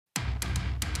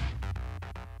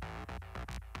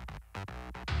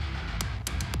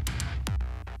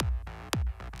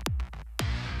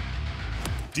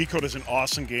DECODE is an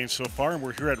awesome game so far, and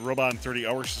we're here at Robot in 30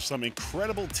 Hours with some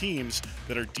incredible teams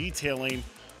that are detailing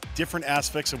different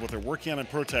aspects of what they're working on in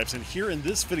prototypes. And here in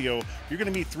this video, you're going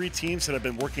to meet 3 teams that have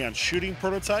been working on shooting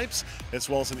prototypes, as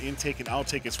well as an intake and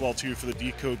outtake as well too for the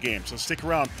DECODE game. So stick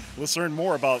around. Let's learn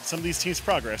more about some of these teams'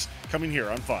 progress coming here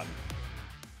on Fun.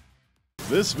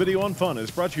 This video on Fun is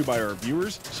brought to you by our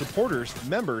viewers, supporters,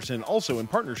 members, and also in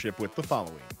partnership with the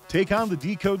following. Take on the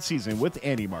DECODE season with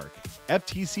AndyMark.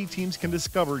 FTC teams can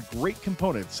discover great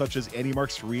components such as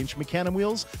AndyMark's 3-inch Mecanum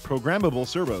wheels, programmable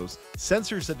servos,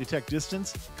 sensors that detect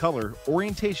distance, color,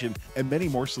 orientation, and many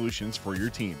more solutions for your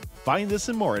team. Find this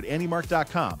and more at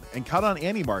andymark.com and count on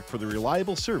AndyMark for the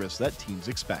reliable service that teams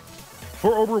expect.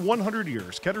 For over 100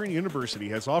 years, Kettering University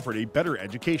has offered a better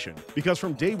education because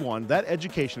from day one, that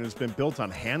education has been built on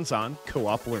hands-on,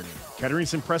 co-op learning.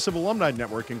 Kettering's impressive alumni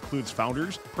network includes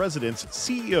founders, presidents,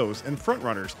 CEOs, and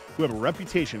frontrunners who have a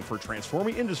reputation for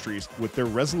transforming industries with their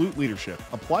resolute leadership.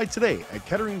 Apply today at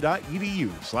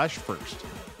kettering.edu/first.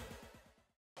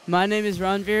 My name is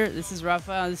Ranveer, this is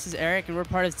Raphael, and this is Eric, and we're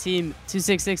part of Team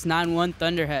 26691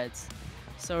 Thunderheads.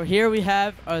 So here we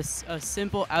have a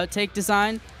simple outtake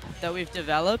design that we've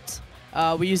developed.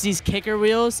 We use these kicker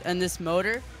wheels and this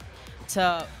motor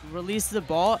to release the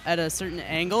ball at a certain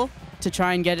angle to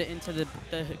try and get it into the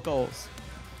goals.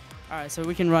 All right, so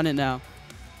we can run it now.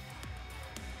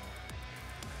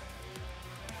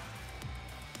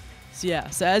 So yeah,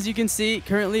 so as you can see,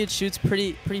 currently it shoots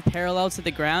pretty parallel to the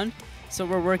ground. So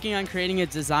we're working on creating a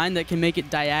design that can make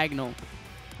it diagonal.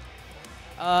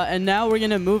 And now we're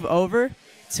gonna move over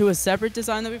to a separate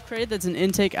design that we've created that's an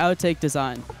intake-outtake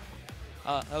design.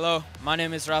 Hello, my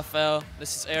name is Raphael,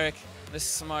 this is Eric, this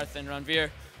is Samarth and Ranveer.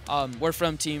 We're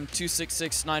from Team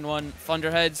 26691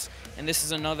 Thunderheads, and this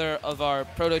is another of our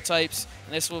prototypes,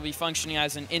 and this will be functioning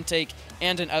as an intake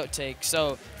and an outtake.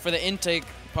 So for the intake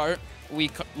part, we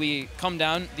come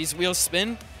down, these wheels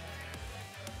spin,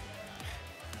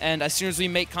 and as soon as we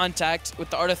make contact with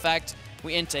the artifact,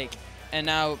 we intake. And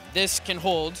now this can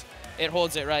hold, it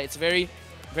holds it right, it's very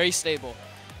stable.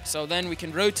 So then we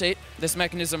can rotate this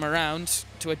mechanism around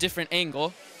to a different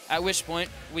angle, at which point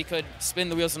we could spin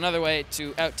the wheels another way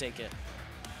to outtake it,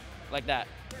 like that.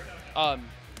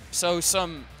 So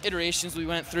some iterations we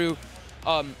went through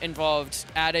involved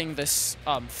adding this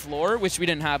floor, which we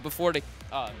didn't have before, to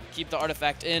keep the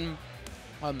artifact in,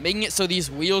 making it so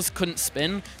these wheels couldn't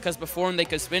spin, because before when they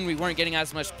could spin, we weren't getting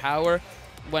as much power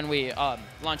when we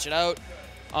launch it out.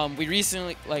 We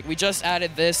just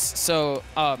added this, so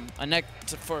a neck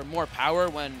for more power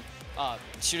when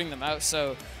shooting them out.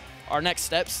 So our next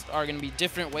steps are going to be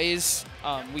different ways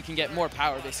we can get more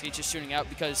power, basically just shooting out,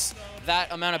 because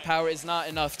that amount of power is not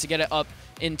enough to get it up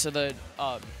into the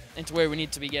into where we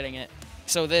need to be getting it.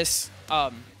 So this,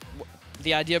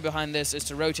 the idea behind this is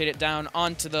to rotate it down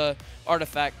onto the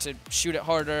artifact to shoot it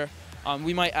harder.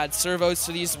 We might add servos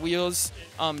to these wheels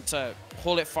to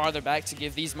hold it farther back to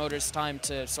give these motors time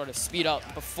to sort of speed up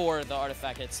before the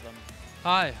artifact hits them.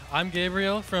 Hi, I'm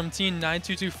Gabriel from Team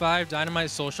 9225 Dynamite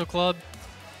Social Club.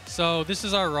 So this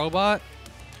is our robot.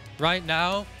 Right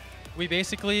now, we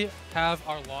basically have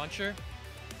our launcher.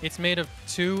 It's made of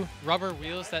 2 rubber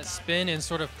wheels that spin and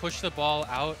sort of push the ball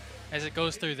out as it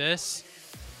goes through this.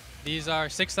 These are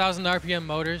 6,000 RPM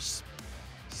motors.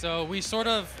 So we sort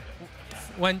of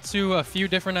went to a few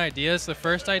different ideas. The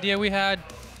first idea we had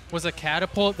was a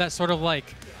catapult that sort of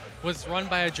was run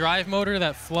by a drive motor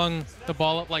that flung the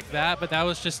ball up like that, but that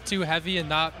was just too heavy and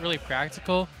not really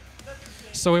practical.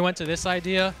 So we went to this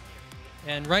idea,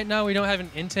 and right now we don't have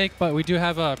an intake, but we do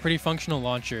have a pretty functional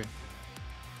launcher.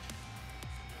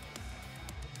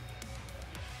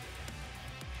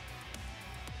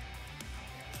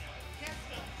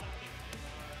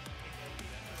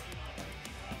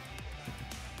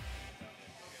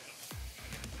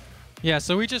 Yeah,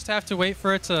 so we just have to wait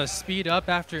for it to speed up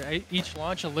after each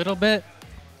launch a little bit.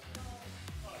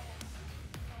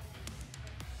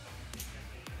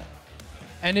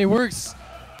 And it works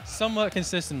somewhat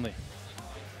consistently.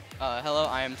 Hello,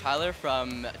 I am Tyler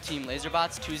from Team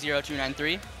Laserbots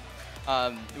 20293.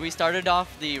 We started off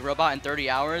the robot in 30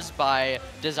 hours by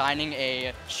designing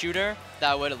a shooter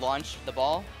that would launch the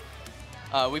ball.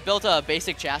 We built a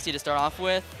basic chassis to start off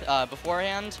with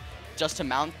beforehand, just to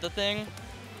mount the thing.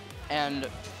 And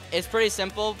it's pretty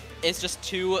simple. It's just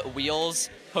 2 wheels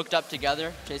hooked up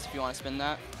together. Chase, if you want to spin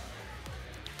that.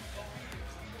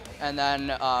 And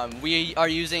then we are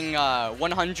using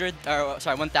 1,000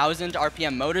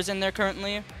 RPM motors in there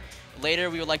currently. Later,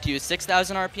 we would like to use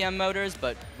 6,000 RPM motors,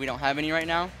 but we don't have any right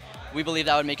now. We believe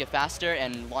that would make it faster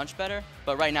and launch better,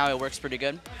 but right now it works pretty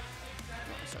good.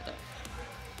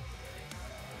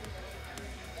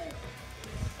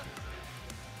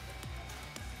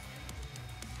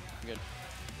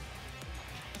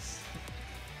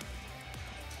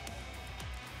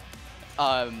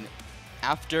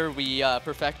 After we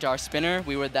perfect our spinner,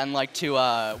 we would then like to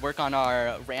work on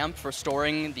our ramp for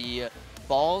storing the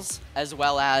balls, as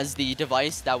well as the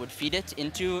device that would feed it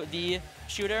into the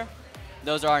shooter.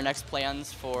 Those are our next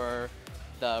plans for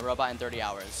the Robot in 30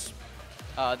 Hours.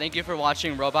 Thank you for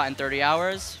watching Robot in 30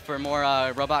 Hours. For more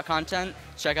robot content,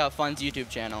 check out Fun's YouTube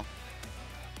channel.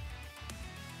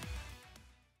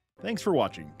 Thanks for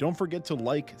watching. Don't forget to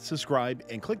like, subscribe,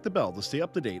 and click the bell to stay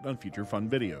up to date on future fun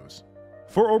videos.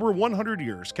 For over 100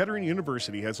 years, Kettering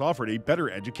University has offered a better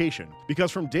education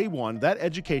because from day one, that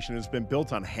education has been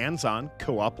built on hands-on,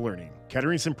 co-op learning.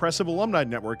 Kettering's impressive alumni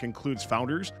network includes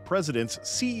founders, presidents,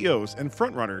 CEOs, and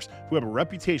frontrunners who have a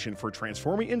reputation for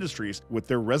transforming industries with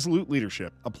their resolute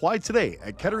leadership. Apply today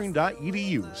at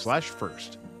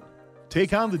kettering.edu/first.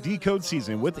 Take on the DECODE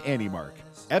season with AndyMark.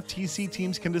 FTC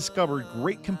teams can discover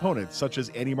great components such as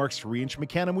AndyMark's 3-inch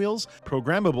Mecanum wheels,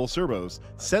 programmable servos,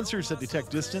 sensors that detect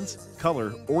distance,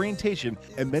 color, orientation,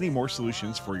 and many more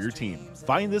solutions for your team.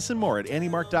 Find this and more at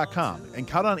andymark.com and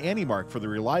count on AndyMark for the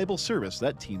reliable service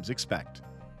that teams expect.